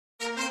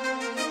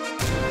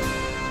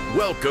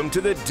Welcome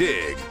to The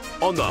Dig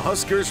on the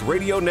Huskers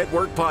Radio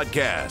Network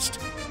podcast,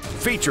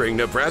 featuring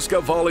Nebraska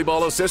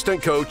volleyball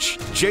assistant coach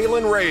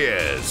Jaylen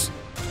Reyes.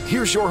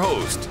 Here's your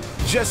host,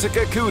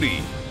 Jessica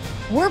Coody.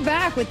 We're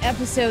back with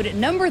episode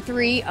number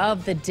 3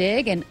 of The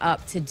Dig, and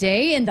up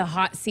today in the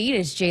hot seat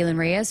is Jaylen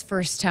Reyes,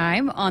 first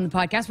time on the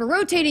podcast. We're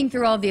rotating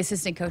through all of the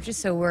assistant coaches,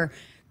 so we're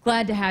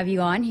glad to have you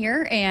on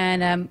here,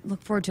 and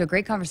look forward to a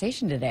great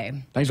conversation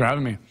today. Thanks for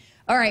having me.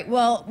 All right,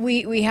 well,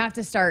 we have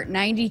to start.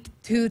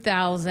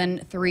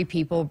 92,003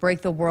 people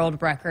break the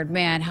world record.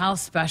 Man, how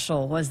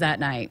special was that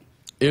night?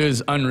 It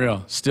was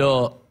unreal.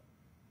 Still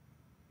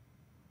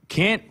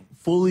can't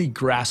fully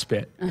grasp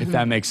it, if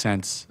that makes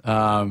sense.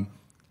 Everyone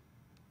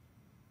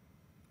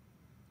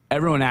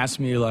asked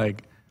me,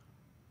 like,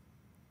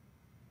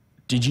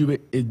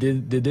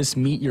 did this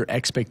meet your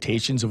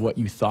expectations of what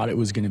you thought it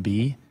was going to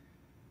be?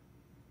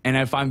 And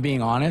if I'm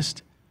being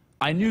honest,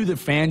 I knew the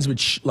fans would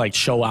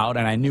show out,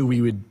 and I knew we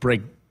would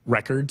break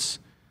records.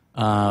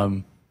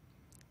 But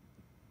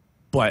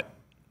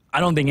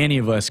I don't think any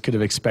of us could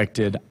have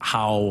expected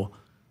how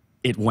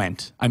it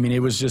went. I mean,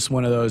 it was just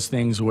one of those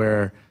things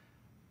where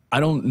I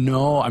don't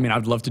know. I mean,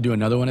 I'd love to do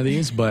another one of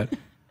these, but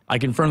I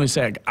can firmly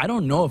say I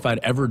don't know if I'd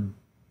ever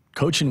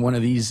coach in one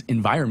of these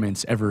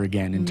environments ever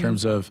again in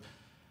terms of,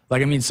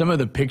 like, I mean, some of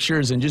the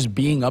pictures and just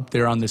being up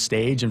there on the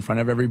stage in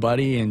front of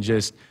everybody, and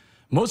just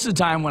most of the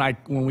time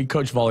when we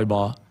coach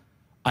volleyball,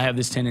 I have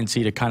this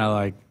tendency to kind of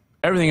like,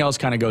 everything else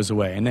kind of goes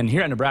away. And then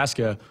here at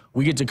Nebraska,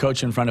 we get to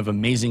coach in front of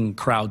amazing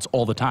crowds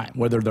all the time,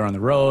 whether they're on the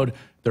road,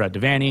 they're at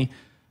Devaney,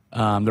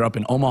 they're up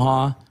in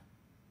Omaha.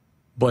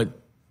 But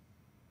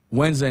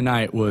Wednesday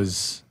night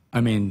was,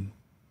 I mean,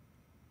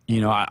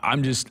 you know,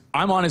 I'm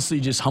honestly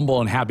just humble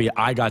and happy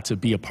I got to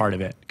be a part of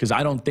it, because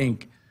I don't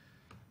think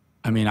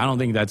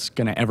that's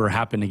going to ever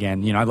happen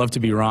again. You know, I'd love to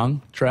be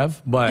wrong,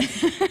 Trev, but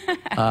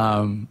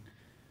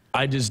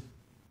I just,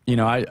 you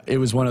know, it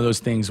was one of those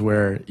things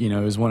where, you know,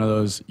 it was one of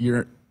those,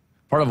 you're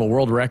part of a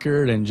world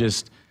record, and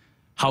just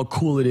how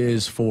cool it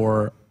is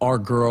for our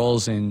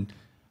girls and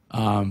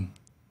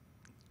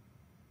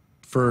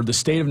for the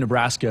state of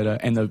Nebraska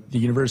and the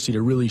university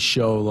to really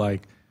show,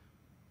 like,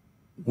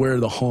 where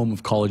the home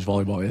of college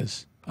volleyball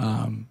is.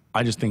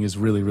 I just think is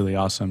really, really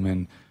awesome,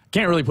 and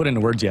can't really put it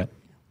into words yet.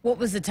 What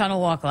was the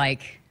tunnel walk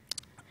like?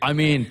 I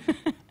mean,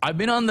 I've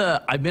been on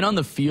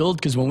the field,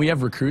 because when we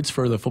have recruits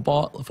for the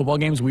football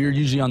games, we are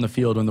usually on the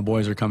field when the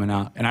boys are coming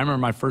out. And I remember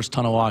my first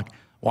tunnel walk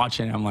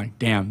watching it, I'm like,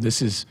 damn,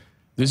 this is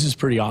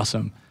pretty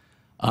awesome.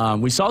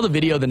 We saw the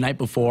video the night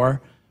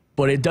before,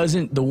 but it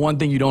doesn't. The one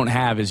thing you don't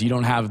have is you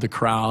don't have the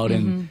crowd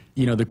and,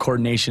 you know, the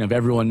coordination of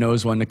everyone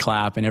knows when to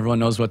clap and everyone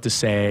knows what to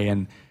say.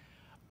 And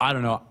I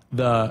don't know,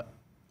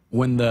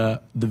 when the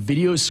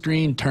video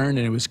screen turned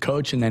and it was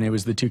Coach and then it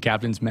was the two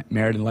captains,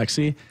 Merritt and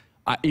Lexi,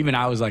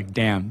 I was like,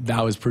 damn,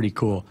 that was pretty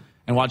cool.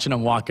 And watching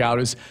them walk out,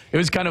 it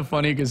was kind of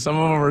funny, because some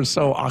of them were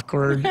so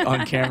awkward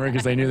on camera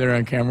because they knew they were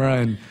on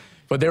camera,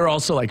 but they were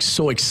also like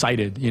so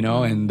excited, you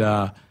know. And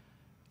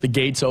the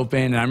gates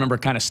open, and I remember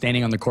kind of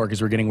standing on the court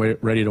because we're getting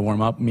ready to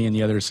warm up, me and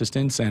the other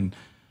assistants, and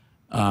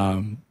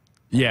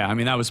yeah, I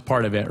mean, that was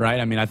part of it, right?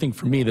 I mean, I think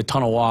for me, the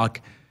tunnel walk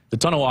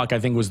I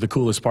think was the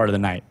coolest part of the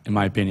night, in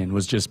my opinion,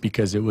 was just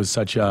because it was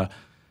such an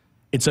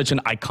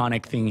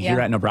iconic thing here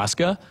at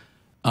Nebraska.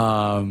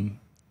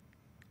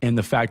 And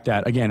the fact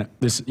that, again,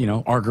 you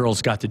know, our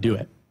girls got to do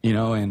it, you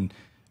know, and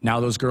now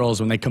those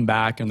girls, when they come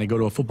back and they go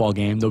to a football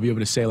game, they'll be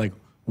able to say, like,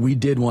 we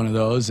did one of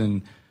those.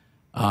 And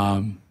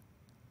I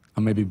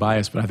may be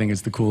biased, but I think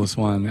it's the coolest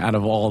one out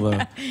of all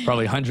the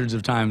probably hundreds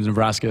of times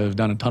Nebraska have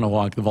done a tunnel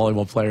walk. The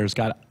volleyball players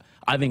got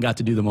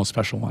to do the most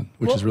special one,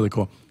 which is really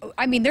cool.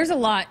 I mean, there's a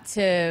lot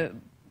to,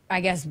 I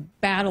guess,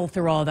 battle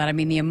through all that. I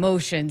mean, the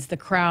emotions, the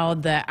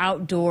crowd, the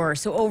outdoor.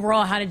 So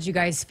overall, how did you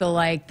guys feel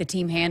like the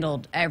team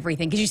handled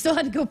everything? Because you still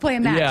had to go play a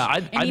match. Yeah,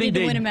 I think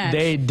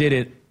they did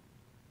an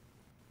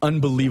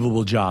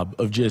unbelievable job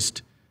of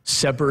just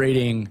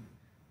separating.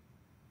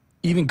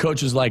 Even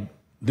coaches, like,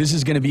 this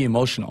is going to be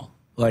emotional,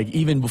 like,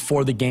 even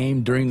before the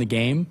game, during the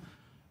game.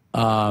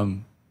 But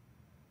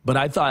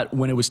I thought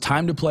when it was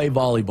time to play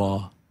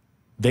volleyball,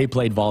 they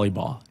played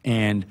volleyball.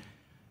 And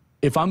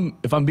if I'm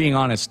being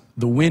honest,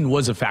 the wind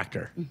was a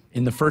factor.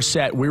 In the first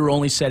set, we were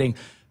only setting.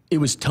 It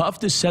was tough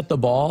to set the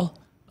ball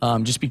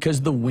just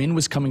because the wind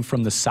was coming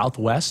from the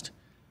southwest.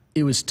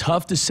 It was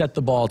tough to set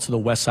the ball to the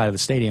west side of the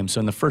stadium. So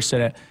in the first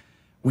set,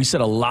 we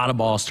set a lot of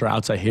balls to our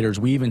outside hitters.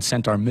 We even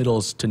sent our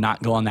middles to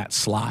not go on that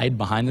slide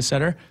behind the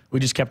setter. We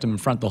just kept them in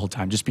front the whole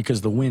time, just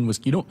because the wind was,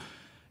 you don't,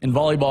 in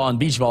volleyball and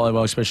beach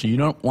volleyball especially, you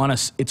don't want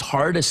to, it's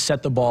hard to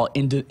set the ball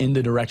in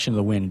the direction of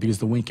the wind, because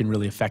the wind can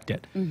really affect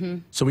it.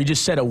 So we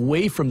just set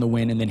away from the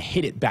wind and then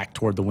hit it back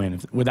toward the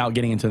wind without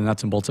getting into the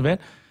nuts and bolts of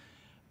it.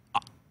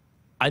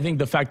 I think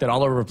the fact that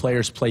all of our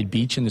players played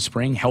beach in the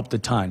spring helped a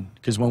ton,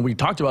 because when we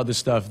talked about this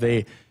stuff,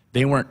 they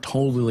weren't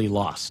totally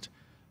lost.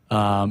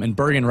 And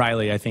Bergen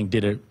Riley, I think,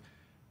 did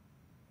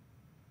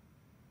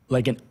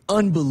an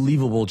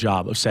unbelievable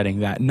job of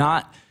setting that.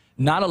 Not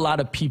a lot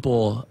of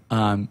people,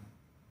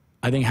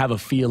 I think, have a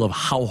feel of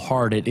how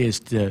hard it is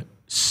to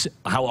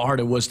how hard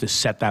it was to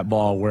set that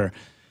ball, where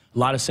a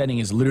lot of setting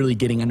is literally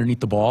getting underneath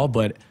the ball,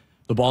 but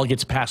the ball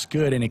gets past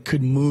good and it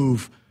could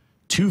move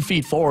 2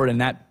 feet forward, and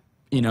that,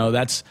 you know,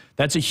 that's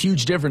a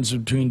huge difference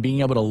between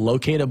being able to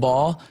locate a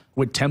ball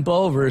with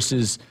tempo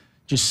versus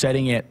just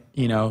setting it,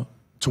 you know,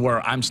 to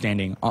where I'm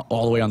standing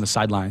all the way on the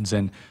sidelines.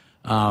 And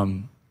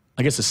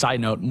I guess a side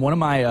note, one of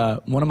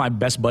my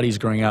best buddies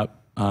growing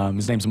up,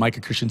 his name's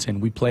Micah Christensen.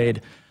 We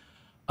played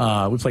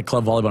club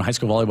volleyball and high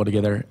school volleyball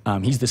together.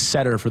 He's the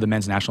setter for the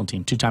men's national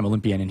team, 2-time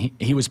Olympian, and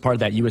he was part of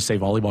that USA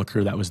volleyball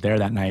crew that was there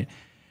that night.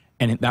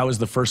 And that was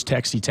the first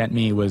text he sent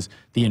me, was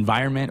the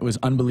environment was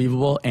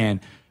unbelievable. And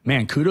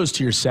man, kudos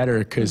to your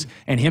setter,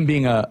 and him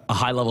being a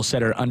high-level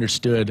setter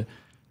understood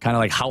kind of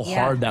like how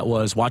hard that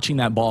was, watching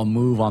that ball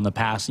move on the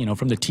pass. You know,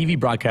 from the TV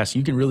broadcast,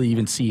 you can really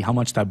even see how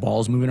much that ball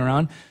is moving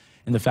around.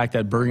 And the fact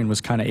that Bergen was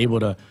kind of able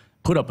to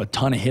put up a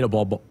ton of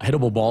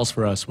hittable balls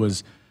for us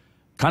was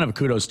kind of a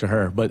kudos to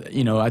her. But,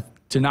 you know,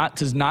 to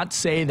not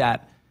say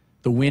that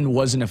the wind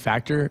wasn't a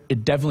factor,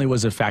 it definitely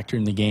was a factor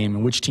in the game.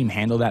 And which team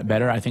handled that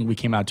better, I think we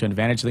came out to an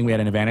advantage. I think we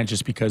had an advantage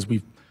just because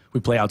we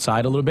play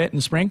outside a little bit in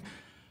the spring.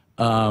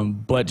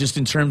 But just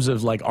in terms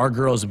of like our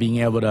girls being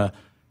able to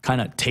kind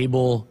of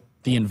table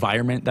the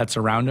environment that's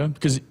around them,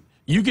 because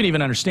you can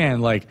even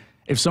understand, like,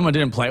 if someone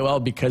didn't play well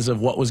because of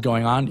what was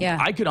going on,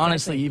 I could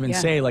honestly even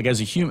say, like,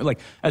 as a human, like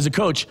as a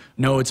coach,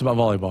 no, it's about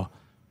volleyball.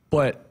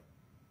 But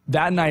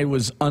that night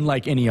was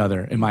unlike any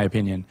other, in my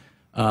opinion.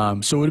 So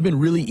it would have been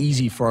really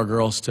easy for our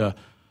girls to,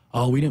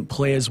 oh, we didn't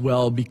play as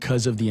well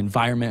because of the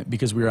environment,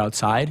 because we were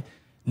outside.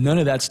 None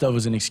of that stuff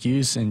was an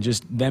excuse, and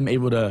just them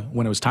able to,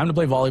 when it was time to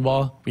play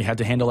volleyball, we had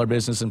to handle our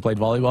business and played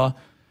volleyball.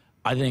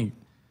 I think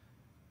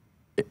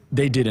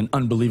they did an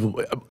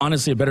unbelievable,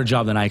 honestly, a better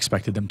job than I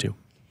expected them to.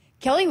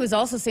 Kelly was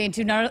also saying,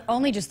 too, not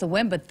only just the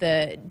wind, but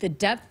the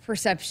depth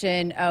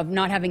perception of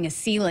not having a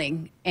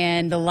ceiling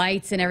and the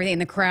lights and everything,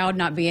 and the crowd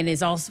not being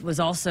was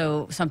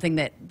also something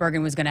that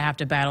Bergen was going to have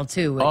to battle,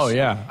 too. Oh,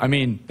 yeah. I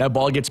mean, that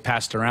ball gets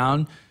passed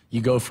around.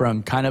 You go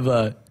from kind of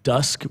a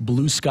dusk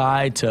blue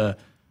sky to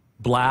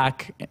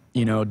black,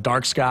 you know,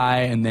 dark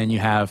sky, and then you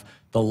have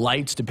the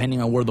lights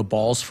depending on where the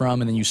ball's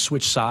from, and then you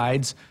switch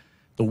sides.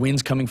 The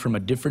wind's coming from a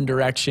different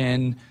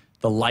direction.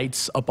 The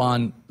lights up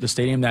on the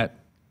stadium that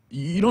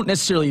you don't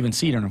necessarily even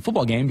see it in a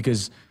football game,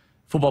 because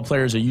football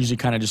players are usually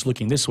kind of just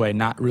looking this way,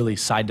 not really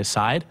side to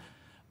side,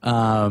 you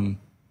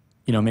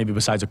know, maybe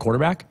besides a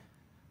quarterback.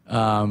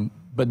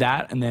 But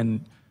that, and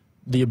then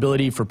the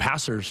ability for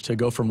passers to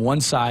go from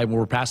one side where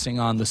we're passing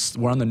on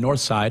we're on the north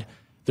side.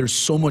 There's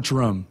so much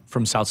room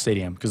from South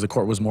Stadium because the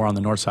court was more on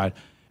the north side.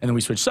 And then we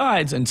switch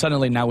sides, and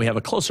suddenly now we have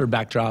a closer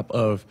backdrop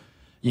of,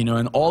 you know,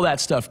 and all that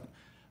stuff.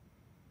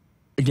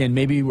 Again,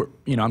 maybe you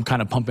know, I'm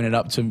kind of pumping it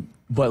up to,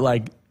 but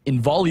like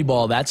in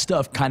volleyball, that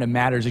stuff kind of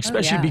matters,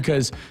 especially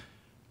because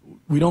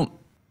no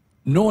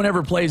one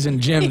ever plays in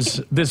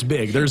gyms this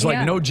big. There's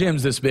like no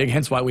gyms this big,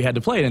 hence why we had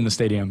to play it in the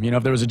stadium. You know,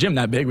 if there was a gym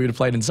that big, we would have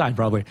played inside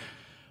probably.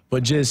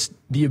 But just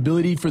the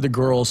ability for the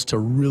girls to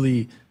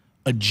really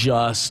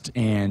adjust,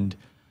 and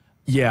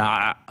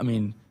I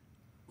mean,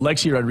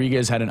 Lexi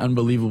Rodriguez had an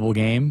unbelievable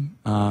game,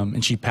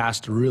 and she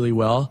passed really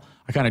well.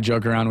 I kind of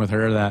joke around with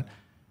her that,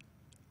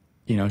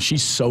 you know,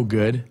 she's so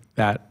good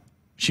that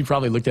she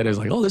probably looked at it as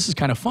like, oh, this is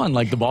kind of fun.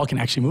 Like the ball can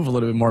actually move a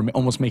little bit more,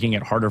 almost making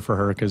it harder for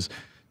her, because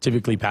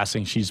typically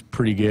passing, she's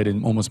pretty good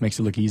and almost makes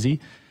it look easy.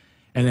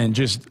 And then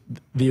just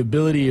the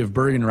ability of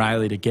Bergen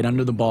Riley to get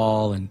under the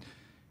ball and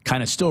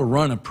kind of still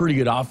run a pretty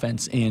good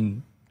offense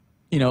in,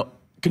 you know,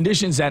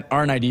 conditions that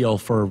aren't ideal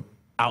for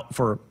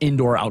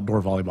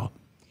indoor-outdoor volleyball.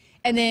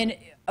 And then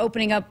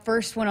opening up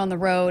first one on the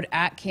road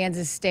at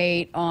Kansas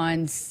State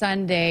on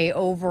Sunday.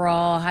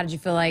 Overall, how did you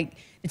feel like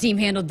the team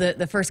handled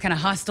the first kind of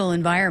hostile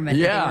environment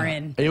that they were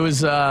in? It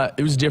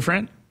was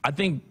different. I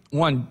think,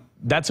 one,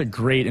 that's a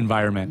great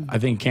environment. I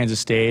think Kansas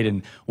State,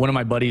 and one of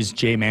my buddies,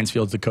 Jay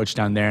Mansfield's the coach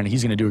down there, and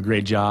he's going to do a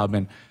great job.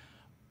 And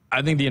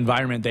I think the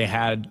environment they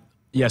had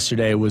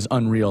yesterday was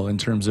unreal in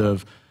terms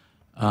of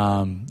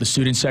the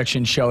student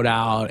section showed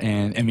out,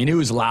 and I mean, it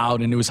was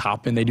loud and it was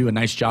hopping. They do a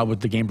nice job with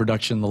the game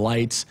production, the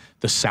lights,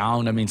 the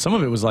sound. I mean, some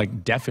of it was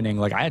like deafening.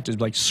 Like I had to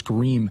like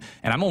scream,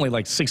 and I'm only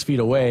like 6 feet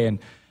away, and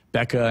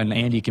Becca and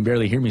Andy can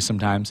barely hear me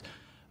sometimes.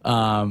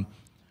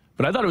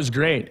 But I thought it was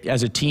great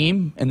as a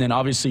team, and then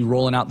obviously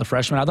rolling out the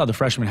freshmen. I thought the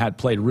freshmen had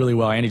played really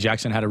well. Andy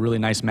Jackson had a really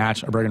nice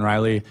match. Bergen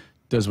Riley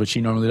does what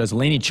she normally does.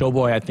 Lainey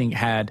Choboy, I think,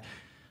 had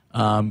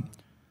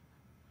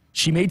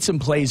she made some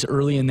plays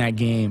early in that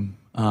game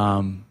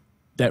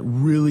that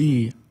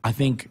really, I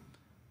think,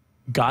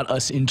 got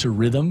us into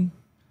rhythm,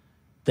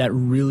 that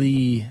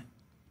really,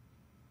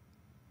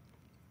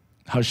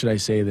 how should I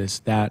say this,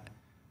 that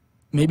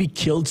maybe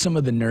killed some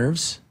of the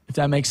nerves, if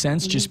that makes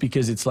sense, just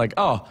because it's like,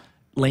 oh,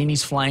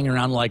 Lainey's flying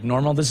around like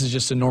normal. This is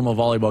just a normal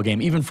volleyball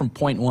game. Even from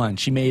point one,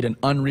 she made an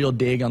unreal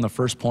dig on the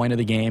first point of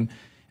the game,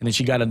 and then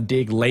she got a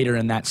dig later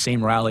in that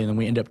same rally, and then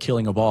we end up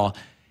killing a ball.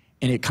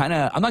 And it kind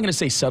of, I'm not going to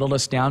say settled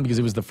us down because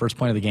it was the first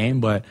point of the game,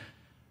 but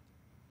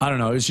I don't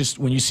know. It's just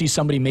when you see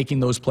somebody making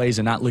those plays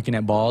and not looking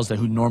at balls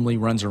who normally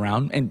runs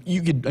around, and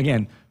you could,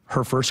 again,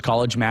 her first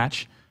college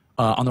match,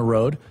 on the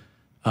road.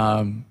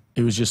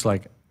 It was just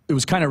like, it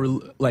was kind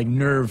of like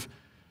nerve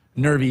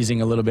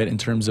easing a little bit in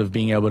terms of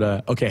being able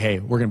to, okay, hey,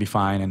 we're going to be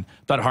fine. And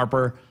I thought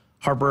Harper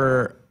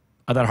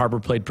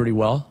played pretty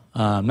well.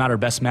 Not her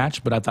best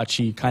match, but I thought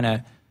she kind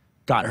of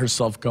got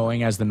herself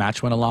going as the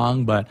match went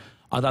along. But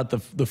I thought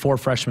the 4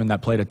 freshmen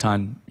that played a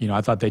ton,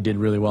 I thought they did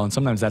really well. And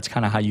sometimes that's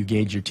kind of how you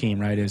gauge your team,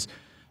 right? Is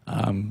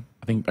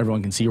I think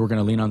everyone can see we're going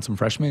to lean on some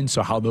freshmen,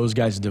 so how those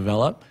guys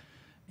develop.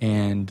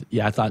 And,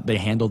 yeah, I thought they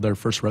handled their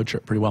first road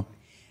trip pretty well.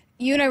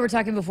 You and I were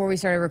talking before we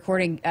started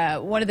recording.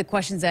 One of the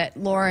questions that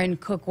Lauren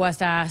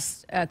Cook-West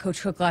asked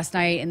Coach Cook last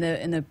night in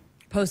the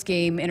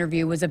post-game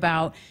interview was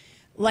about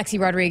Lexi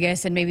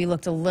Rodriguez, and maybe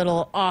looked a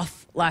little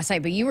off last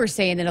night. But you were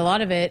saying that a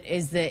lot of it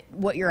is that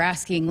what you're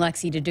asking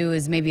Lexi to do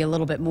is maybe a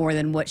little bit more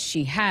than what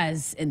she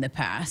has in the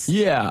past.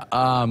 Yeah.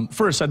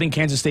 First, I think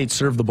Kansas State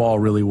served the ball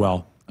really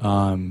well.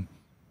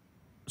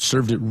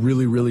 Served it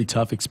really, really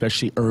tough,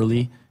 especially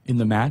early in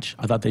the match.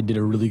 I thought they did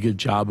a really good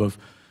job of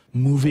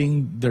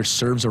moving their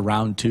serves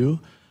around too.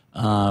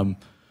 But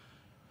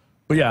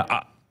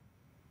yeah,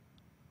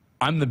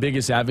 I'm the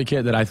biggest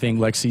advocate that I think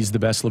Lexi's the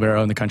best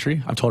libero in the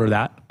country. I've told her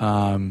that.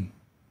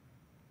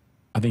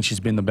 I think she's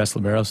been the best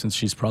libero since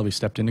she's probably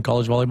stepped into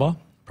college volleyball.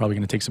 Probably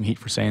going to take some heat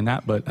for saying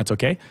that, but that's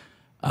okay.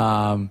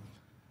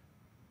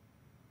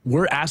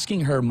 We're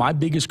asking her, my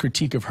biggest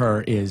critique of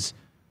her is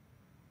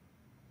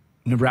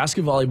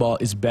Nebraska volleyball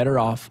is better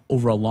off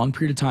over a long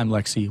period of time,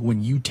 Lexi,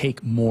 when you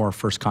take more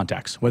first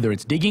contacts, whether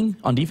it's digging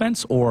on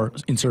defense or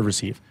in serve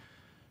receive.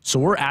 So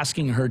we're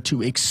asking her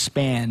to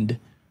expand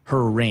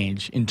her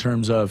range in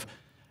terms of,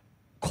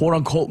 quote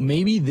unquote,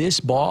 maybe this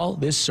ball,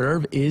 this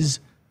serve is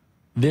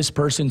this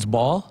person's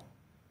ball,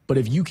 but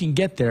if you can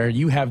get there,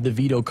 you have the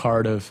veto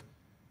card of,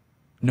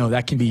 no,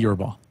 that can be your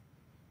ball.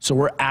 So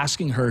we're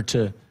asking her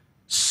to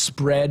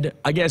spread,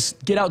 I guess,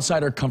 get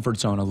outside her comfort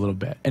zone a little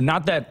bit. And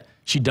not that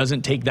she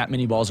doesn't take that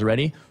many balls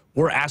already.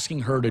 We're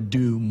asking her to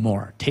do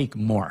more, take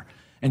more.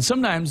 And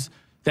sometimes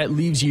that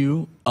leaves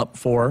you up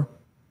for,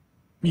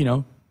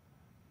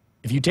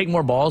 if you take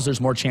more balls,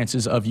 there's more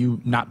chances of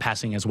you not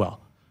passing as well.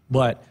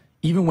 But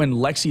even when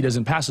Lexi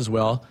doesn't pass as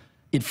well,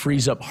 it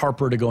frees up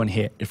Harper to go and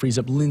hit. It frees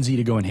up Lindsay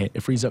to go and hit.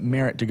 It frees up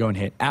Merritt to go and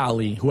hit.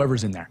 Allie,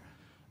 whoever's in there.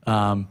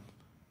 And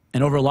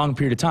over a long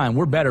period of time,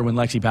 we're better when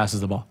Lexi passes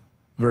the ball.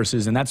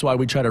 And that's why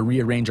we try to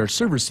rearrange our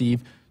serve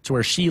receive to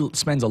where she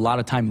spends a lot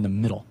of time in the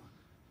middle.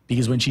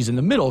 Because when she's in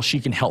the middle,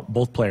 she can help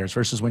both players.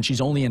 Versus when she's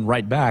only in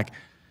right back,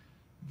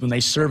 when they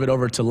serve it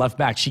over to left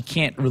back, she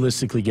can't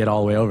realistically get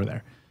all the way over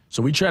there.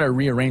 So we try to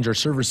rearrange our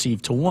serve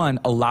receive to, one,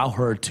 allow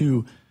her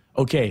to,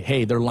 okay,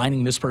 hey, they're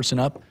lining this person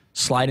up,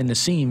 slide in the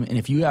seam, and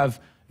if you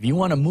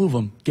want to move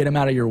them, get them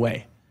out of your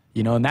way.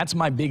 And that's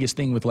my biggest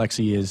thing with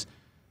Lexi is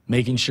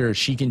making sure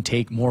she can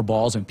take more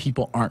balls and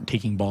people aren't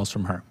taking balls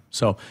from her.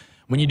 So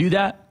when you do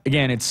that,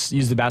 again, it's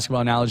use the basketball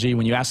analogy.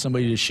 When you ask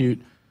somebody to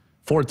shoot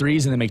 4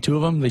 threes and they make 2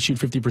 of them, they shoot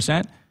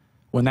 50%.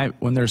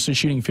 When they're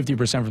shooting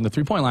 50% from the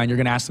three-point line, you're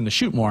going to ask them to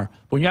shoot more.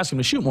 But when you ask them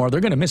to shoot more,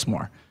 they're going to miss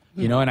more.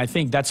 And I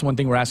think that's one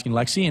thing we're asking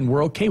Lexi, and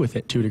we're okay with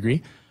it to a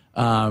degree.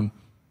 And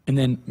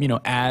then,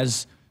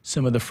 as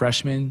some of the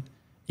freshmen,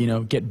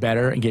 get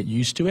better and get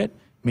used to it,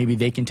 maybe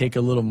they can take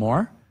a little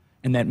more,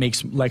 and that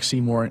makes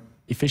Lexi more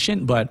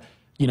efficient. But,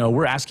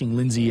 we're asking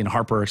Lindsay and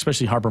Harper,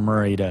 especially Harper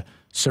Murray, to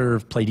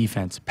serve, play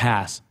defense,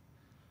 pass,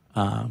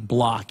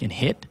 block, and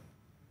hit.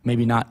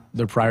 Maybe not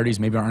their priorities,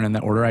 maybe aren't in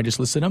that order I just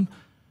listed them.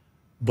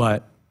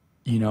 But,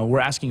 we're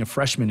asking a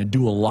freshman to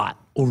do a lot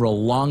over a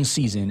long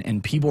season,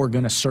 and people are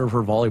going to serve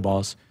her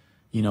volleyballs.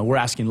 We're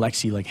asking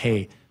Lexi, like,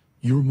 hey,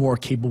 you're more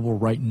capable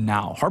right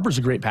now. Harper's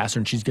a great passer,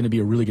 and she's going to be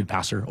a really good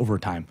passer over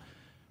time.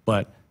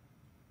 But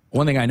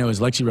one thing I know is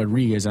Lexi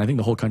Rodriguez, and I think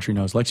the whole country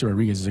knows Lexi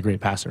Rodriguez is a great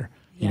passer.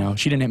 Yeah.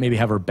 She didn't maybe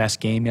have her best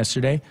game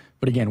yesterday,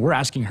 but again, we're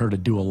asking her to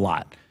do a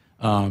lot.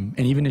 And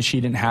even if she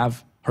didn't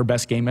have her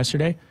best game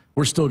yesterday,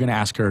 we're still going to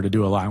ask her to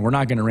do a lot. And we're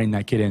not going to rein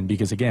that kid in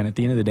because, again, at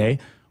the end of the day,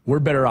 we're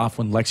better off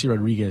when Lexi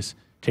Rodriguez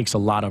takes a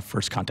lot of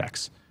first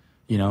contacts.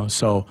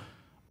 So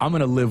I'm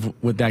going to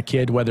live with that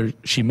kid whether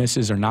she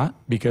misses or not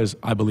because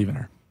I believe in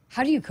her.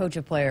 How do you coach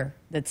a player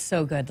that's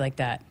so good like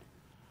that?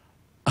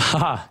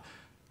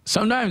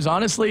 Sometimes,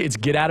 honestly, it's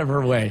get out of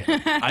her way.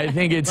 I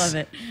think it's, Love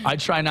it. I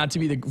try not to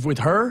be with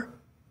her.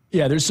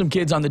 Yeah, there's some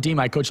kids on the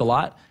team I coach a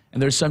lot,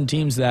 and there's some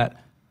kids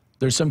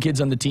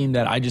on the team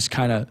that I just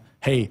kind of,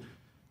 hey,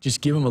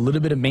 just give them a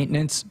little bit of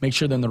maintenance, make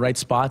sure they're in the right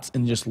spots,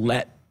 and just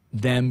let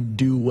them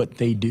do what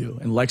they do.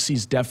 And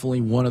Lexi's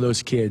definitely one of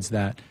those kids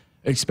that,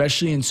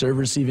 especially in serve,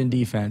 receive, and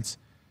defense,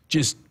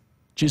 just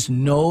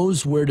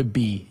knows where to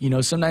be.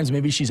 Sometimes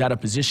maybe she's out of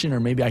position or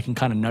maybe I can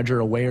kind of nudge her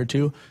away or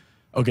two.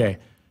 Okay,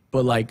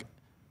 but like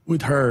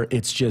with her,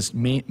 it's just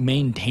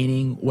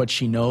maintaining what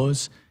she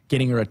knows,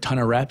 getting her a ton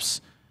of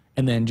reps,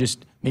 and then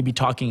just maybe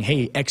talking,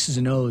 hey, X's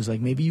and O's, like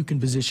maybe you can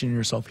position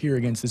yourself here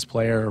against this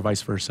player or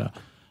vice versa.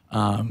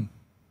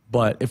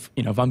 But if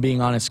I'm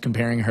being honest,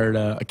 comparing her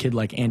to a kid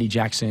like Andy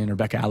Jackson or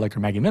Becca Alec or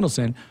Maggie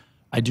Middleton,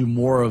 I do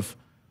more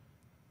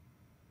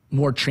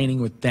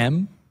training with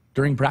them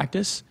during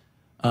practice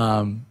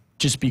to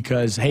just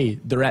because, hey,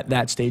 they're at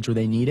that stage where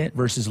they need it,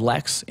 versus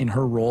Lex in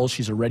her role,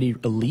 she's already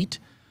elite.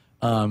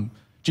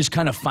 Just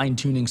kind of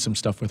fine-tuning some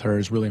stuff with her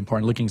is really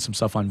important, looking at some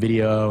stuff on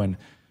video. And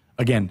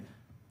again,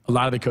 a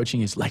lot of the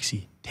coaching is,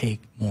 Lexi, take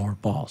more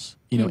balls.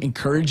 You know,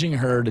 encouraging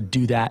her to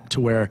do that,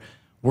 to where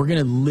we're going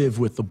to live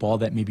with the ball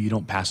that maybe you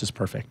don't pass as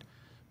perfect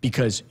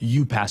because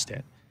you passed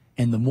it.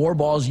 And the more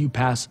balls you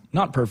pass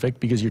not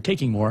perfect because you're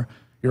taking more,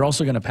 you're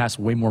also going to pass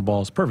way more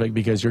balls perfect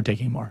because you're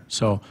taking more.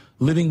 So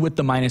living with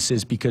the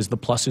minuses because the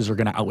pluses are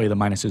going to outweigh the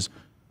minuses,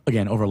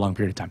 again, over a long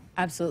period of time.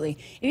 Absolutely.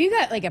 If you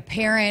got like a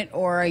parent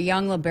or a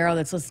young libero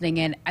that's listening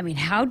in, I mean,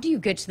 how do you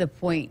get to the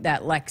point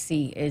that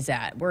Lexi is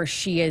at, where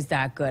she is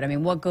that good? I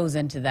mean, what goes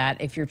into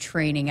that if you're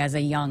training as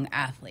a young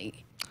athlete?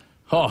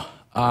 For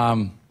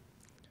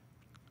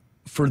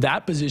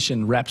that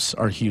position, reps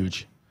are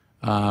huge.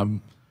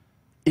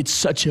 It's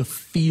such a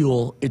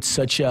feel. It's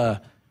such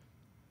a,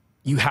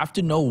 you have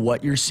to know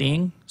what you're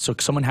seeing. So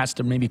someone has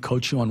to maybe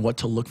coach you on what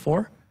to look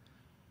for.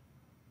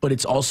 But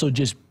it's also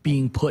just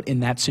being put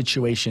in that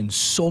situation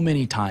so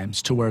many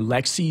times to where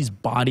Lexi's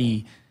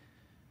body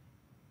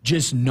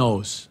just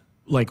knows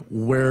like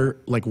where,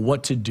 like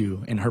what to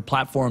do. And her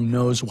platform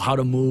knows how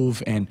to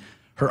move, and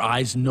her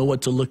eyes know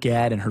what to look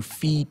at, and her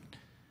feet.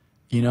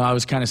 You know, I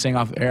was kind of saying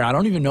off air, I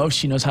don't even know if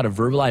she knows how to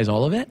verbalize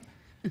all of it,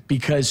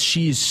 because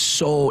she's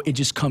so, it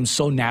just comes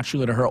so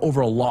naturally to her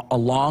over a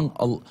long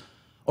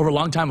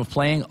time of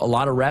playing, a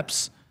lot of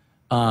reps.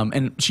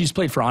 And she's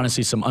played for,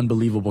 honestly, some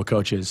unbelievable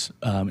coaches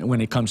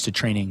when it comes to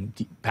training,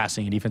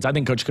 passing, and defense. I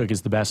think Coach Cook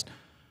is the best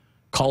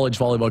college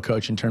volleyball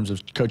coach in terms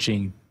of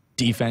coaching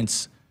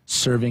defense,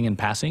 serving, and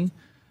passing.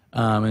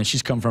 And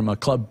she's come from a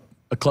club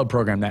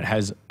program that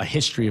has a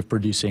history of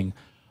producing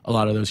a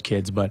lot of those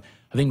kids. But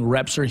I think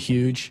reps are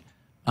huge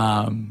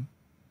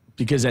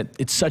because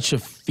it's such a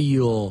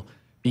feel,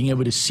 being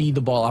able to see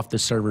the ball off the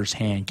server's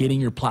hand, getting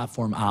your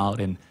platform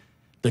out, and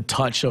the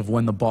touch of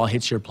when the ball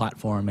hits your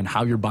platform and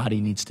how your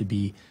body needs to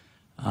be.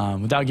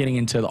 Without getting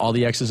into all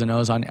the X's and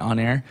O's on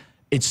air,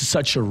 it's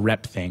such a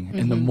rep thing.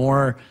 And the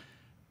more,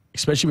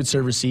 especially with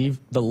serve receive,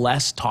 the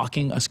less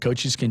talking us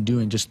coaches can do,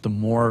 and just the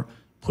more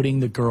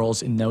putting the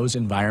girls in those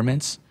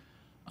environments,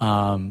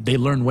 they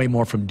learn way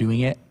more from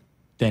doing it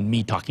than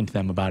me talking to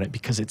them about it,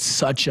 because it's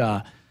such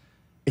a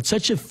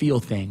feel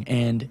thing.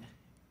 And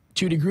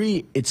to a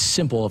degree, it's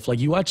simple. If like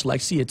you watch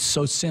Lexi, it's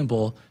so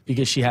simple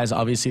because she has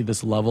obviously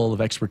this level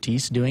of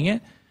expertise doing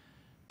it,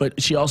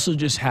 but she also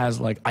just has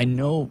like, how'd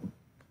you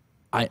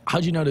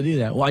know how to do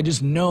that? Well, I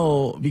just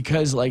know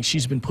because like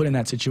she's been put in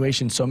that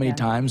situation so many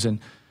times, and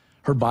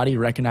her body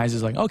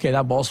recognizes like, okay,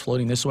 that ball's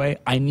floating this way,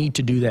 I need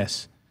to do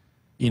this,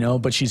 you know,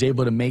 but she's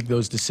able to make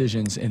those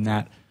decisions in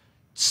that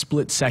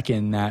split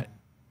second that,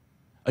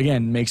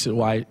 again, makes it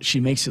why she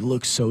makes it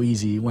look so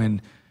easy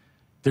when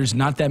there's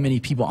not that many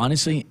people,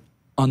 honestly,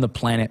 on the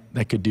planet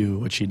that could do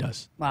what she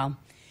does. Wow.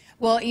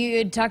 Well, you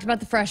had talked about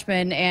the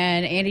freshmen,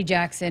 and Andy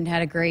Jackson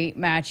had a great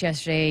match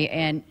yesterday,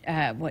 and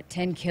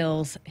 10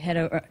 kills, hit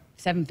over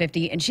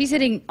 750, and she's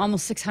hitting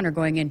almost 600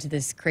 going into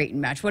this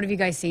Creighton match. What have you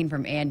guys seen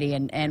from Andy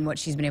and what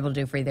she's been able to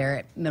do for you there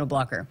at middle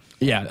blocker?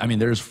 Yeah, I mean,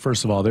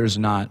 first of all, there's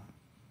not,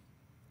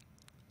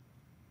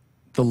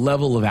 the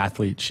level of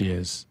athlete she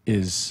is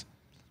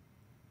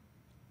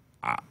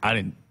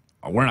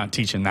we're not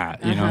teaching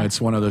that, you know.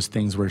 It's one of those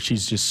things where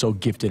she's just so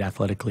gifted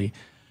athletically.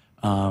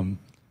 The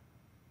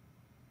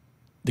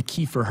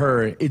key for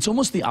her, it's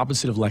almost the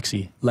opposite of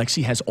Lexi.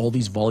 Lexi has all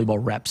these volleyball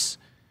reps.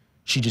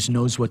 She just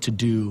knows what to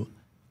do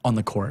on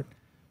the court.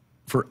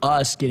 For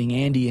us, getting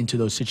Andy into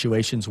those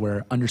situations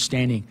where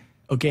understanding,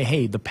 okay,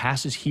 hey, the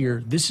pass is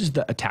here. This is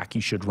the attack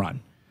you should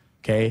run,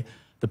 okay?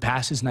 The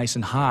pass is nice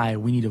and high.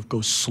 We need to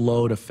go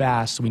slow to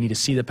fast. We need to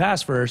see the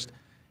pass first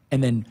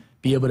and then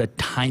be able to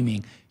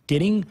timing.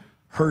 Getting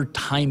her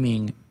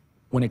timing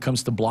when it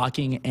comes to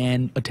blocking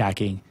and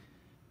attacking,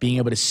 being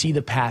able to see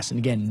the pass, and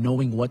again,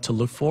 knowing what to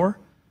look for,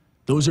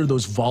 those are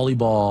those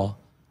volleyball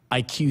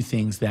IQ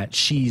things that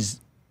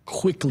she's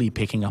quickly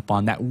picking up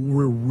on that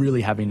we're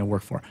really having to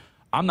work for.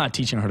 I'm not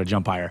teaching her to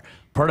jump higher.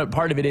 Part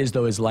of it is,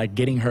 though, is like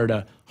getting her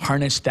to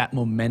harness that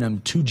momentum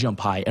to jump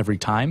high every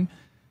time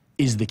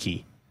is the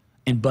key.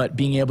 But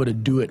being able to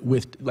do it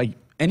with, like,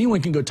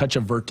 anyone can go touch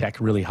a vertec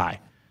really high.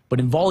 But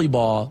in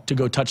volleyball, to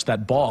go touch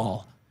that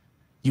ball,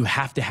 you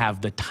have to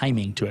have the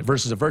timing to it,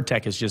 versus a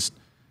vertec is just,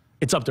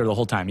 it's up there the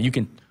whole time. You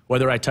can,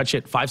 whether I touch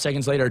it 5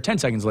 seconds later or 10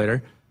 seconds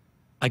later,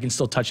 I can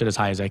still touch it as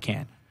high as I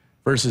can.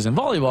 Versus in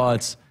volleyball,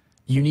 it's,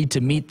 you need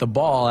to meet the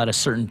ball at a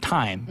certain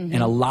time.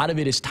 And a lot of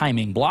it is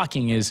timing.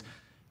 Blocking is,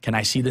 can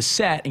I see the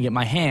set and get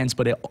my hands,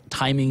 but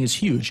timing is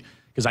huge.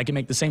 Because I can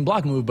make the same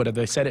block move, but if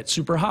I set it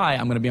super high,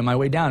 I'm going to be on my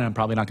way down, and I'm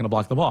probably not going to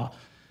block the ball.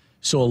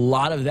 So a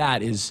lot of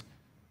that is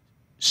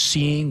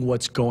seeing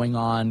what's going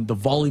on, the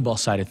volleyball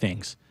side of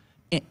things.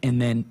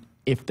 And then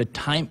if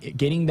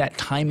getting that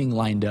timing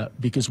lined up,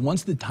 because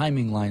once the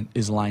timing line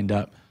is lined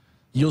up,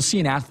 you'll see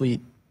an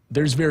athlete,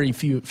 there's very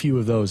few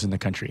of those in the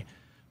country.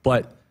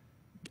 But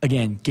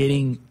again,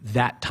 getting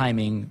that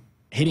timing,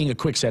 hitting a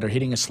quick set or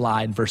hitting a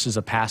slide versus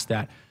a pass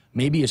that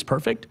maybe is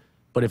perfect,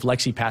 but if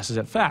Lexi passes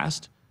it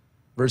fast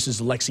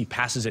versus Lexi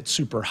passes it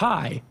super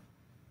high,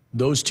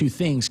 those two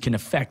things can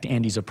affect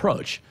Andy's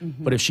approach.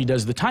 But if she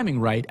does the timing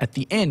right, at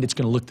the end, it's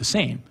going to look the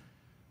same.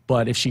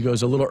 But if she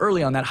goes a little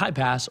early on that high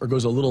pass or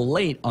goes a little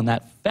late on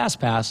that fast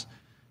pass,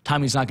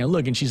 timing's not going to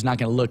look, and she's not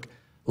going to look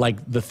like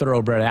the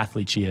thoroughbred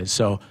athlete she is.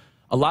 So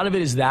a lot of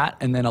it is that,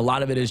 and then a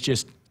lot of it is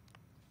just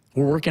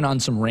we're working on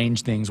some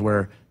range things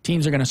where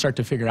teams are going to start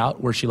to figure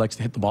out where she likes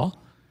to hit the ball,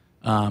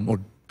 or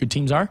good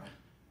teams are,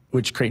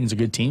 which Creighton's a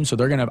good team. So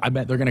I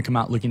bet they're going to come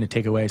out looking to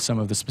take away some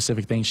of the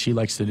specific things she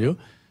likes to do.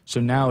 So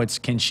now it's,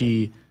 can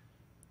she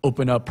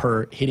open up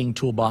her hitting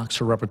toolbox,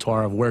 her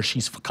repertoire of where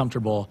she's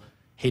comfortable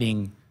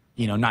hitting,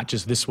 you know, not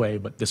just this way,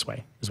 but this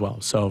way as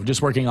well. So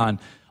just working on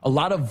a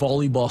lot of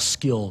volleyball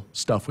skill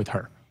stuff with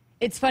her.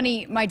 It's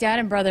funny, my dad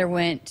and brother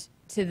went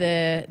to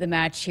the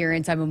match here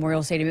inside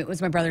Memorial Stadium. It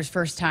was my brother's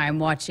first time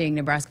watching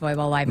Nebraska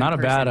volleyball live. Not a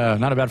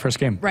bad first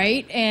game,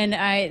 right?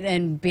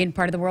 And being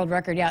part of the world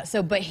record, yeah.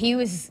 So, but he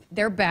was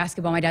their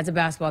basketball. My dad's a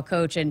basketball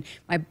coach, and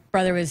my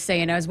brother was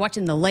saying I was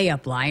watching the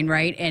layup line,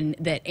 right, and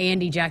that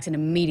Andy Jackson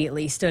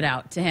immediately stood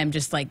out to him,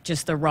 just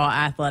the raw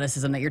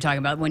athleticism that you're talking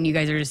about. When you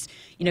guys are just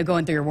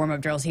going through your warm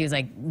up drills, he was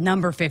like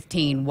number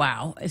 15.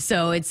 Wow.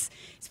 So it's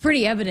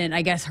pretty evident,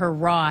 I guess, her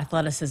raw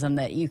athleticism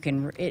that you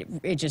can.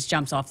 It just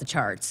jumps off the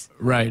charts.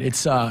 Right.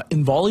 It's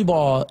in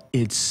volleyball.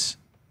 It's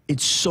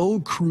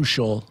so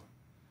crucial,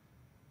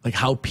 like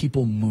how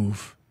people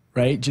move.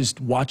 Right. Just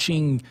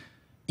watching,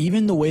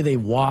 even the way they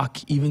walk,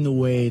 even the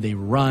way they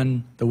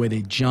run, the way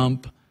they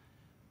jump.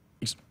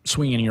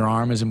 Swinging your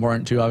arm is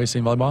important too, obviously,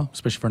 in volleyball,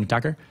 especially for an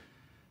attacker.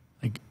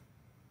 Like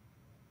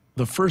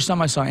the first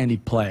time I saw Andy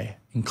play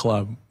in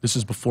club, this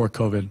was before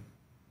COVID.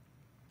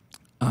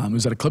 It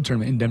was at a club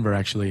tournament in Denver,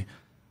 actually,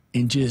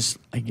 and just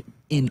like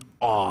in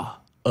awe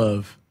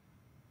of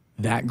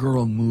that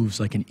girl moves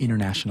like an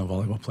international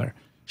volleyball player.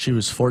 She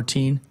was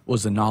 14.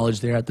 Was the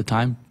knowledge there at the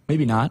time?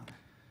 Maybe not.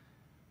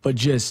 But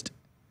just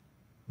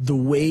the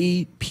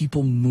way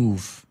people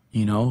move,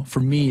 for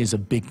me is a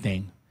big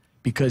thing,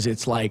 because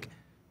it's like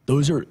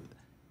those are,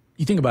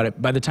 you think about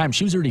it, by the time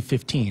she was already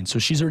 15, so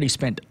she's already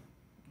spent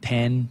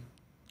 10,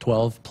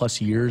 12 plus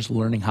years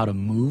learning how to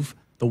move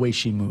the way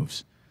she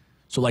moves.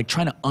 So like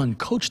trying to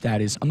uncoach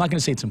that is, I'm not going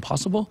to say it's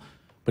impossible,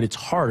 but it's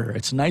harder.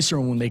 It's nicer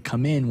when they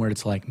come in where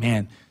it's like,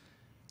 man,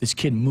 this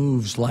kid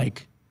moves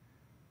like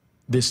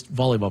this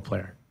volleyball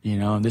player,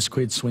 and this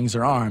kid swings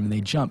their arm and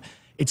they jump.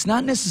 It's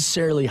not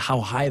necessarily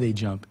how high they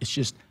jump. It's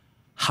just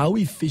how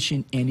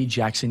efficient Andy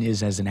Jackson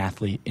is as an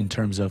athlete in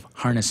terms of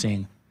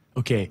harnessing,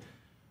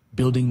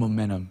 building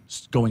momentum,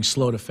 going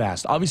slow to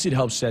fast. Obviously it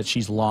helps that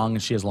she's long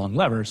and she has long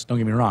levers, don't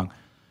get me wrong,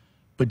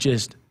 but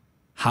just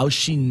how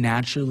she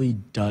naturally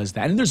does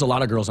that. And there's a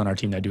lot of girls on our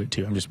team that do it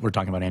too. We're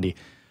talking about Andy.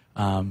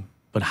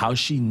 But how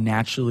she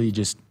naturally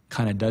just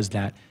kind of does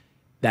that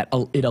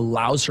it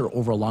allows her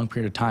over a long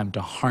period of time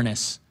to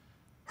harness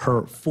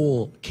her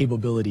full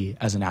capability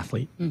as an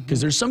athlete.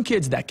 Because there's some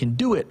kids that can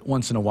do it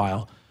once in a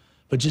while,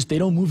 but just they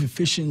don't move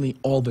efficiently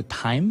all the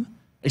time,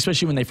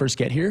 especially when they first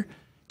get here,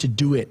 to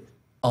do it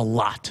a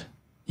lot,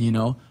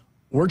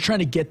 We're trying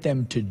to get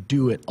them to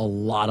do it a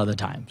lot of the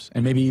times,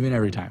 and maybe even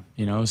every time,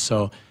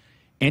 So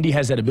Andy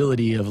has that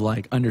ability of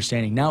like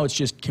understanding. Now it's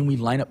just, can we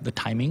line up the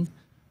timing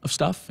of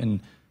stuff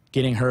and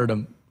getting her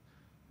to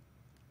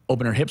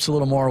open her hips a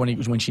little more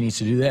when she needs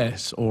to do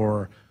this,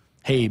 or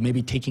hey,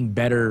 maybe taking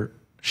better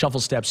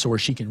shuffle steps so where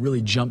she can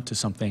really jump to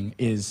something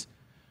is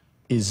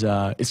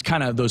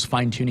kind of those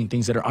fine-tuning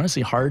things that are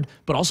honestly hard,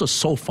 but also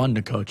so fun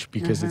to coach,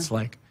 because it's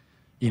like,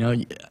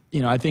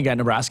 I think at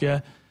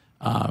Nebraska,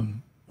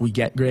 we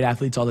get great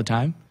athletes all the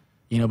time,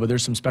 but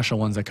there's some special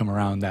ones that come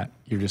around that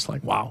you're just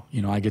like, wow,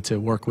 I get to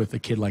work with a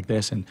kid like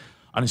this. And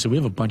honestly, we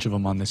have a bunch of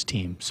them on this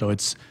team. So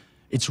it's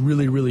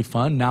really, really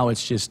fun. Now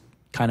it's just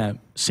kind of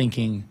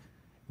syncing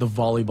the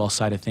volleyball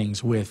side of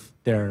things with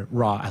their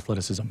raw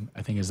athleticism,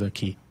 I think, is the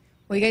key.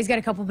 Well, you guys got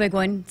a couple big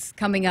ones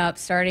coming up,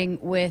 starting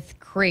with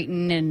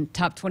Creighton and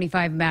top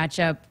 25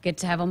 matchup. Get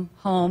to have them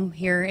home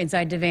here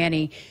inside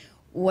Devaney.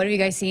 What have you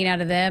guys seen out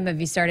of them? Have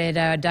you started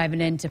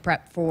diving into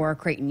prep for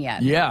Creighton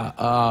yet? Yeah,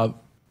 a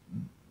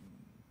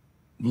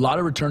lot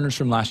of returners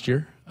from last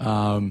year.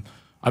 I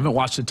haven't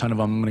watched a ton of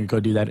them. I'm going to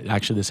go do that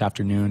actually this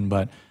afternoon.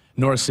 But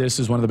Nora Sis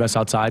is one of the best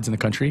outsides in the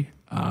country,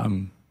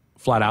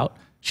 flat out.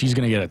 She's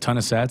going to get a ton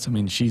of sets. I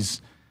mean, she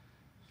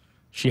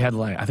had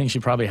I think she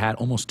probably had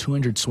almost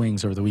 200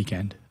 swings over the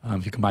weekend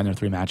if you combine their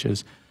 3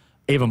 matches.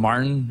 Ava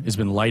Martin has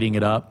been lighting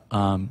it up.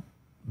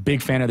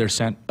 Big fan of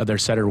their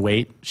setter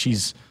weight.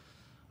 She's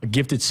a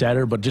gifted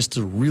setter, but just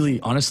a really,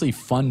 honestly,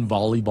 fun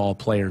volleyball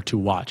player to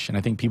watch. And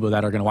I think people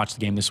that are going to watch the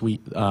game this week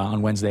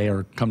on Wednesday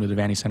or come to the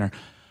Devaney Center,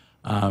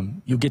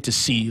 you'll get to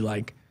see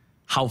like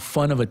how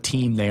fun of a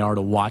team they are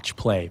to watch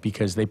play,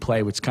 because they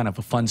play with kind of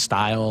a fun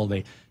style.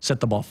 They set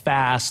the ball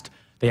fast.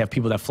 They have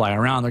people that fly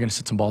around. They're going to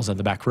set some balls at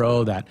the back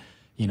row that,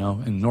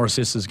 and Norris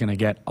is going to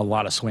get a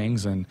lot of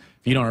swings. And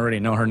if you don't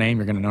already know her name,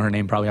 you're going to know her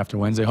name probably after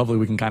Wednesday. Hopefully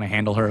we can kind of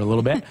handle her a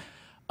little bit.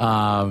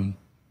 But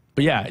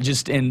yeah,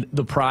 just in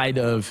the pride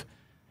of,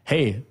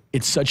 hey,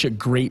 it's such a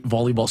great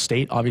volleyball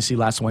state. Obviously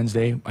last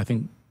Wednesday, I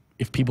think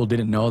if people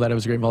didn't know that it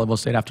was a great volleyball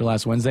state after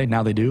last Wednesday,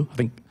 now they do. I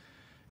think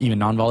even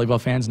non-volleyball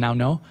fans now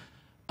know.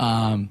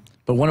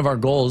 But one of our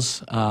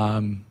goals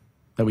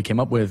that we came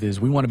up with is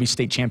we want to be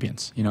state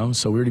champions, you know?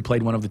 So we already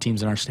played one of the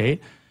teams in our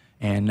state,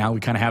 and now we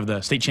kind of have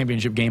the state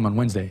championship game on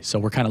Wednesday. So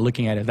we're kind of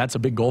looking at it. That's a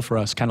big goal for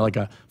us, kind of like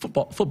a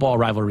football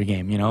rivalry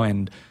game, you know?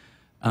 And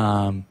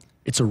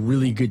it's a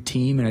really good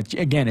team. And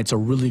again, it's a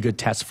really good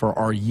test for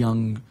our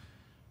young,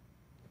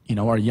 you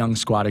know, our young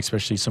squad,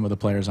 especially some of the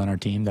players on our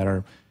team that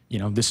are, you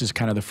know, this is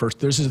kind of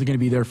this is going to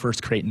be their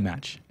first Creighton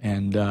match.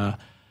 And, you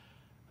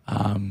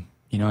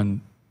know,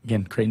 and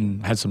again,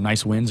 Creighton has some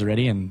nice wins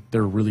already, and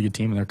they're a really good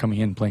team, and they're coming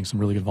in playing some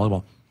really good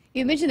volleyball.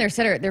 You mentioned their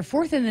setter. They're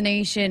fourth in the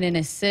nation in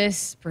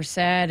assists per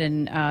set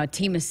and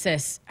team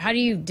assists. How do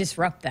you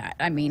disrupt that?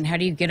 I mean, how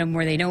do you get them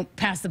where they don't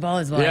pass the ball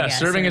as well? Yeah, I guess,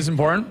 serving is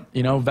important.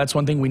 You know, that's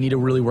one thing we need to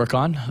really work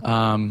on.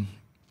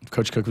 If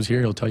Coach Cook was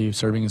here, he'll tell you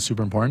serving is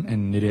super important,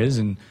 and it is.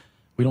 And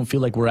we don't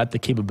feel like we're at the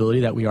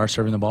capability that we are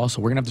serving the ball,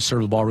 so we're going to have to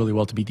serve the ball really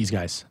well to beat these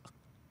guys.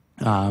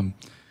 And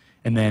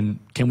then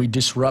can we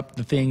disrupt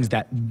the things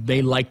that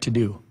they like to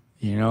do,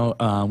 you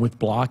know, with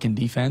block and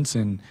defense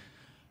and,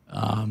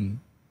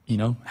 you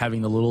know,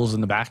 having the littles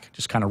in the back,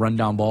 just kind of run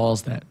down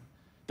balls that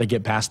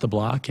get past the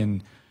block.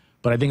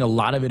 But I think a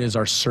lot of it is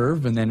our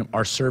serve, and then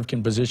our serve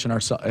can position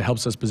ourselves, it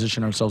helps us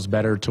position ourselves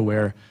better to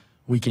where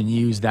we can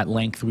use that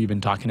length we've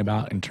been talking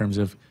about in terms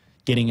of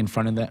getting in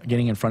front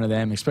of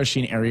them,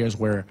 especially in areas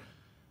where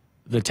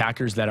the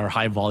attackers that are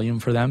high volume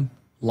for them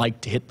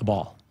like to hit the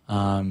ball.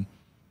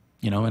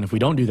 You know, and if we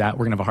don't do that,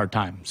 we're gonna have a hard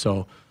time.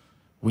 So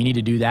we need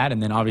to do that,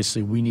 and then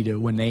obviously we need to,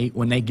 when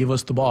they give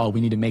us the ball,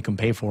 we need to make them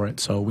pay for it.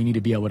 So we need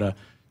to be able to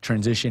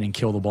transition and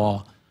kill the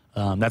ball.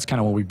 That's kind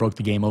of when we broke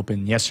the game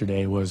open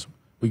yesterday. Was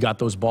we got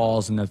those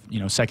balls in the, you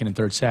know, second and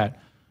third set.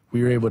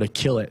 We were able to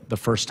kill it the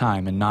first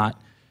time and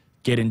not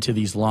get into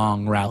these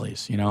long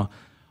rallies. You know,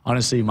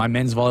 honestly, my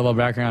men's volleyball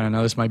background, I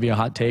know this might be a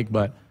hot take,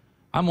 but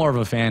I'm more of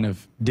a fan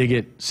of dig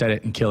it, set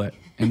it, and kill it.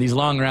 And these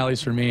long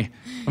rallies for me,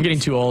 I'm getting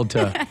too old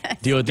to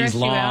deal with these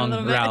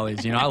long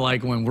rallies. You know, I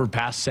like when we're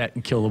past set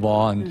and kill the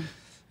ball, and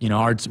you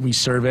know, we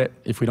serve it.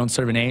 If we don't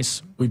serve an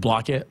ace, we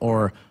block it,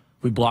 or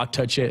we block,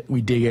 touch it,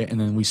 we dig it,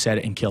 and then we set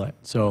it and kill it.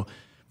 So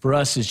for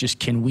us, it's just,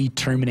 can we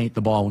terminate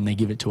the ball when they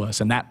give it to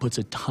us? And that puts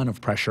a ton of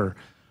pressure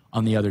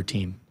on the other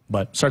team,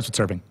 but starts with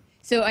serving.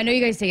 So I know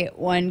you guys take it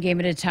one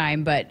game at a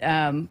time, but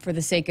for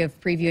the sake of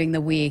previewing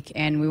the week,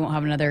 and we won't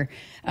have another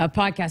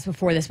podcast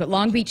before this, but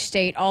Long Beach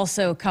State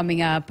also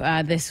coming up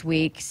this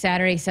week,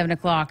 Saturday, 7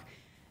 o'clock.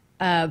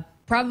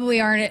 Probably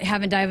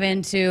haven't dived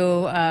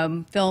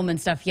into film and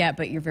stuff yet,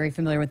 but you're very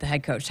familiar with the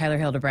head coach, Tyler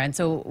Hildebrand.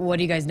 So what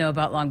do you guys know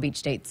about Long Beach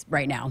State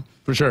right now?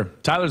 For sure.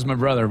 Tyler's my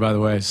brother, by the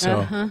way,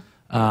 so him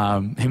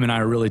and I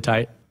are really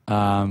tight.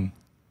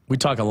 We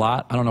talk a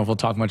lot. I don't know if we'll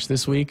talk much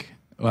this week.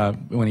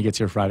 When he gets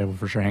here Friday, we'll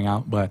for sure hang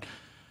out. But,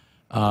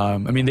 I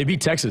mean, they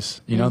beat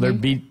Texas. You know, they're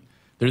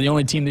the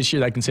only team this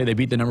year that can say they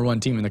beat the #1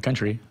 team in the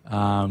country.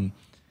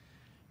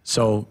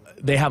 So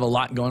they have a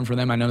lot going for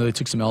them. I know they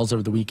took some L's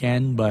over the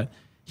weekend, but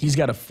he's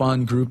got a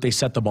fun group. They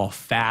set the ball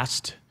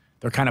fast.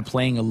 They're kind of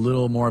playing a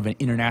little more of an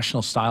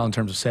international style in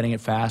terms of setting it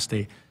fast.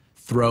 They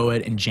throw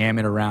it and jam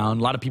it around.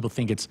 A lot of people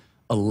think it's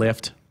a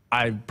lift.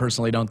 I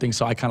personally don't think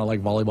so. I kind of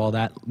like volleyball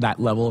that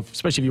level,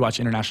 especially if you watch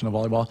international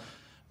volleyball.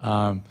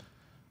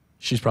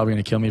 She's probably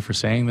going to kill me for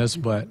saying this,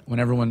 but when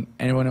anyone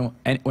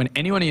in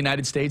the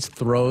United States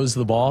throws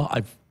the ball,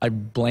 I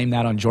blame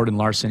that on Jordan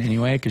Larson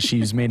anyway, because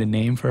she's made a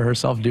name for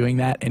herself doing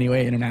that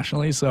anyway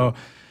internationally. So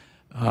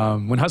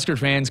when Husker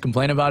fans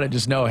complain about it,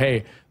 just know,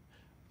 hey,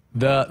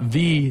 the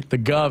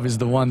Gov is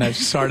the one that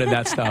started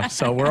that stuff.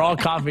 So we're all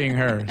copying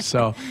her.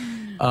 So,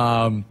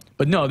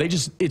 but no,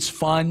 it's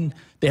fun.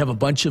 They have a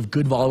bunch of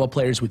good volleyball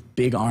players with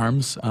big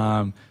arms,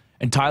 and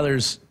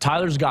Tyler's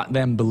got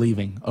them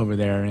believing over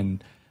there.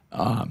 And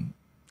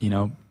you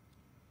know,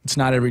 it's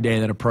not every day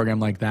that a program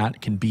like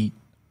that can beat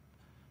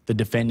the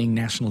defending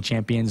national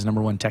champions,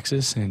 #1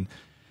 Texas, and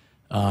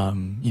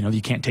you know,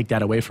 you can't take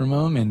that away from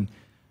them. And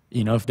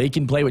you know, if they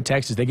can play with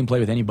Texas, they can play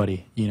with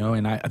anybody. You know,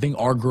 and I think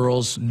our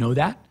girls know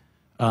that,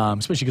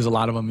 especially because a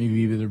lot of them maybe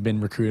either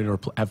been recruited or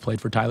have played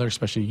for Tyler.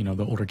 Especially, you know,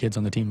 the older kids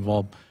on the team have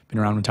all been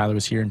around when Tyler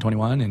was here in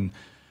 21.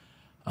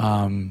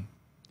 And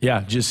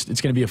yeah, just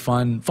it's going to be a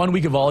fun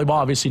week of volleyball.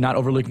 Obviously, not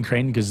overlooking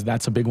Creighton because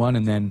that's a big one,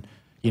 and then,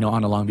 you know,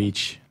 on to Long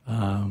Beach, you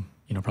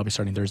know, probably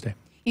starting Thursday.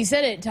 You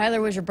said it,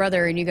 Tyler was your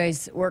brother, and you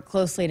guys work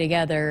closely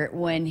together.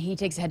 When he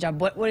takes a head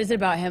job, what is it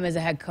about him as a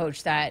head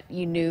coach that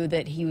you knew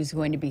that he was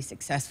going to be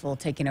successful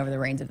taking over the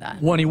reins of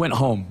that? One, he went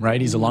home, right?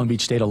 He's a Long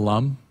Beach State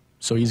alum,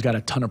 so he's got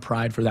a ton of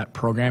pride for that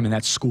program and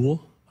that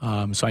school.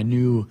 So I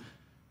knew,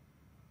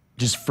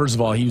 just first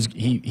of all,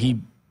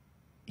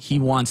 he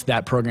wants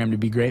that program to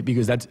be great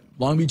because that's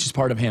Long Beach is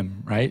part of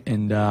him, right?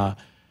 And I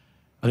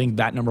think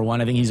that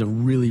 #1, I think he's a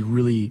really,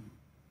 really,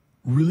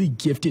 really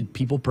gifted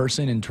people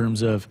person in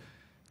terms of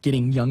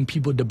getting young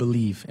people to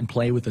believe and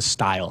play with a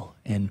style.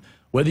 And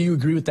whether you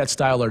agree with that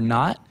style or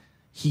not,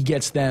 he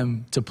gets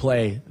them to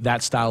play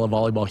that style of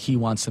volleyball he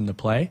wants them to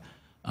play.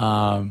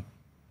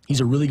 he's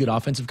a really good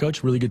offensive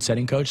coach, really good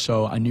setting coach.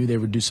 So I knew they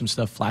would do some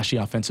stuff flashy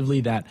offensively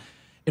that,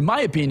 in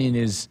my opinion,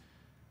 is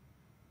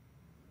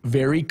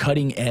very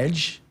cutting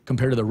edge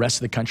compared to the rest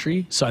of the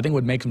country. So I think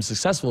what makes them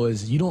successful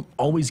is you don't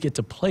always get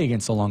to play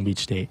against a Long Beach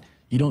State.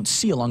 You don't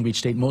see a Long Beach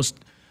State.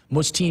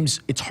 Most teams,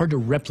 it's hard to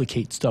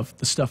replicate the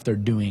stuff they're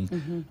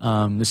doing.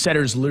 The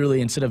setter's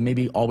literally, instead of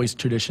maybe always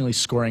traditionally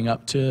scoring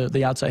up to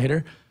the outside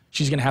hitter,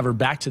 she's going to have her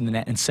back to the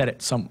net and set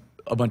it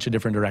a bunch of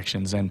different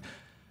directions. And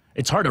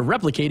it's hard to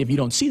replicate if you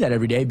don't see that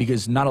every day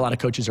because not a lot of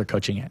coaches are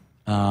coaching it.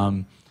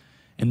 And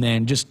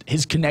then just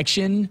his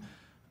connection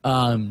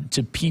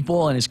to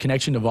people and his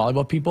connection to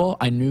volleyball people,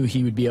 I knew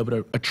he would be able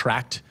to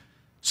attract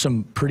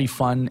some pretty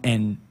fun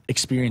and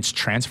experienced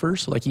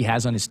transfers like he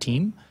has on his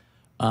team.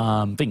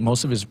 I think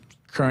most of his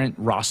current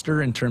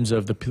roster in terms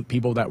of the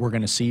people that we're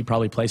going to see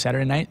probably play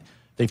Saturday night,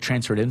 they've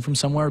transferred in from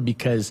somewhere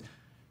because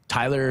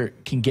Tyler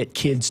can get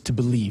kids to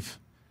believe,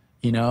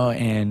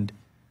 and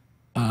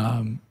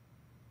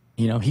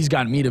he's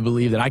gotten me to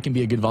believe that I can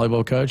be a good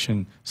volleyball coach,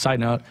 and side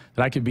note,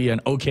 that I could be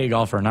an okay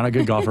golfer, not a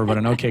good golfer, but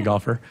an okay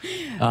golfer.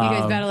 You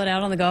guys battle it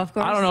out on the golf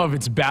course? I don't know if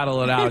it's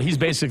battle it out. He's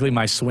basically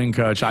my swing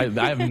coach. I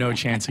have no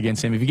chance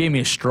against him. If he gave me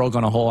a stroke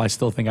on a hole, I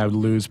still think I would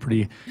lose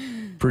pretty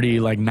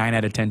like 9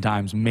 out of 10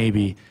 times,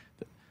 maybe.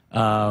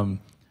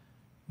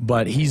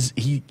 But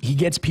he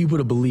gets people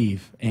to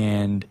believe,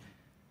 and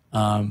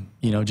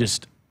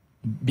just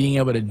being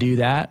able to do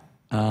that,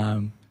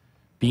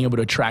 being able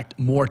to attract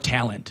more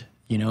talent,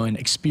 and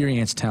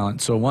experienced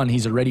talent. So one,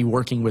 he's already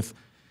working with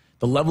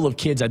the level of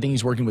kids I think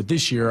he's working with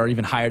this year are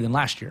even higher than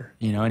last year,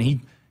 and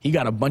he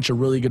got a bunch of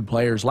really good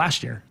players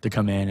last year to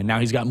come in, and now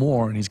he's got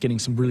more, and he's getting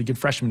some really good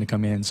freshmen to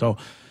come in. So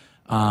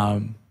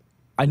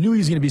I knew he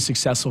was going to be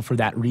successful for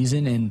that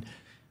reason, and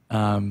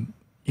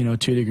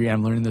to a degree,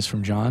 I'm learning this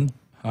from John.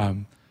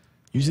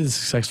 Usually the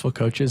successful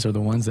coaches are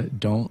the ones that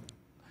don't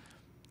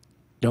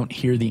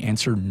hear the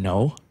answer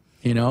no,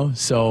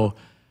 So,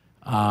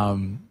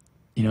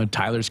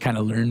 Tyler's kind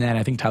of learned that.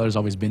 I think Tyler's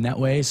always been that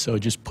way. So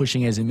just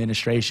pushing his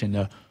administration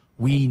to,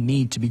 we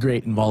need to be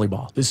great in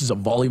volleyball. This is a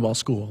volleyball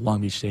school,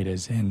 Long Beach State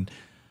is. And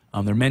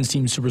their men's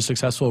team is super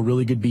successful,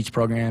 really good beach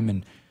program.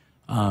 And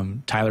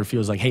Tyler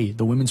feels like, hey,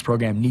 the women's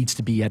program needs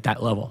to be at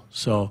that level.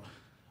 So,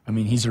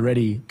 he's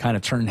already kind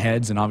of turned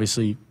heads, and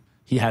obviously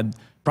he had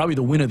probably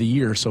the win of the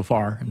year so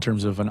far in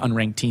terms of an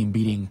unranked team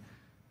beating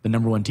the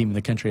 #1 team in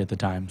the country at the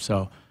time.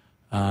 So,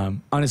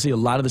 honestly, a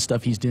lot of the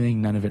stuff he's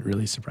doing, none of it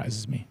really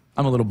surprises me.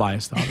 I'm a little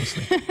biased,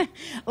 obviously.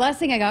 Last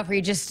thing I got for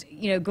you, just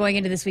going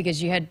into this week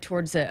as you head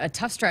towards a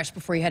tough stretch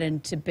before you head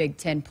into Big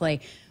Ten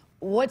play.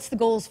 What's the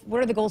goals?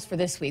 What are the goals for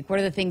this week? What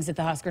are the things that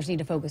the Huskers need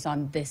to focus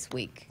on this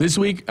week? This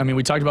week,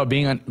 we talked about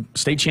being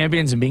state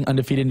champions and being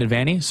undefeated in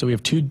Devaney. So we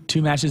have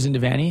two matches in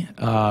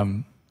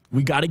Devaney.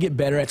 We got to get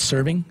better at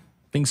serving.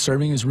 I think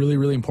serving is really,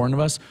 really important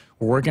to us.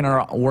 We're working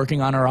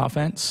on our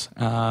offense.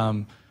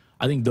 I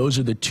think those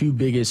are the two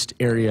biggest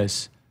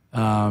areas,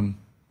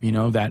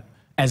 that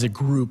as a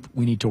group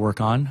we need to work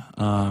on.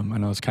 I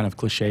know it's kind of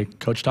cliche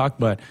coach talk,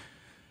 but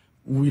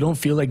we don't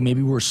feel like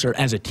maybe we're,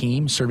 as a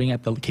team, serving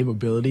at the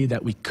capability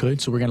that we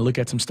could. So we're going to look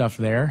at some stuff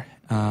there.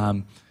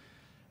 And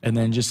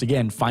then just,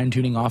 again,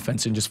 fine-tuning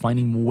offense and just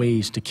finding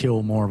ways to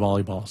kill more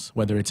volleyballs,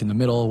 whether it's in the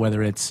middle,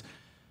 whether it's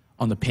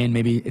on the pin,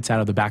 maybe it's out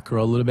of the back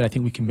row a little bit. I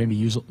think we can maybe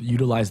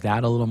utilize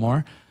that a little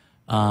more.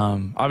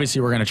 Obviously,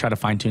 we're going to try to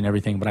fine-tune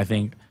everything, but I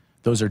think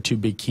those are two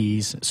big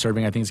keys.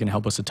 Serving, I think, is going to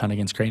help us a ton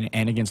against Creighton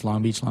and against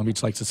Long Beach. Long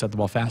Beach likes to set the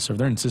ball fast. So if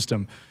they're in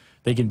system,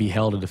 they can be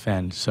held to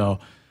defend. So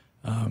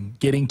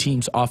getting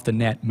teams off the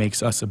net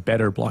makes us a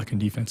better block and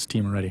defense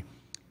team already.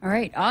 All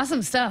right.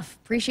 Awesome stuff.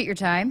 Appreciate your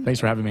time. Thanks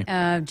for having me.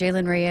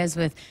 Jaylen Reyes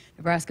with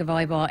Nebraska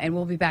Volleyball, and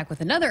we'll be back with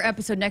another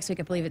episode next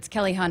week. I believe it's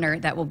Kelly Hunter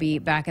that will be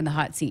back in the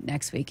hot seat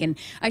next week. And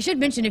I should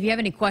mention, if you have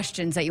any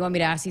questions that you want me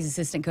to ask these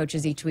assistant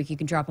coaches each week, you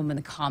can drop them in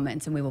the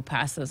comments, and we will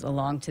pass those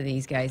along to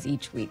these guys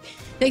each week.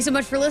 Thanks so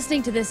much for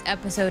listening to this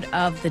episode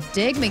of The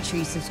Dig. Make sure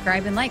you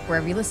subscribe and like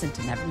wherever you listen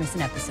to never miss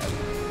an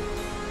episode.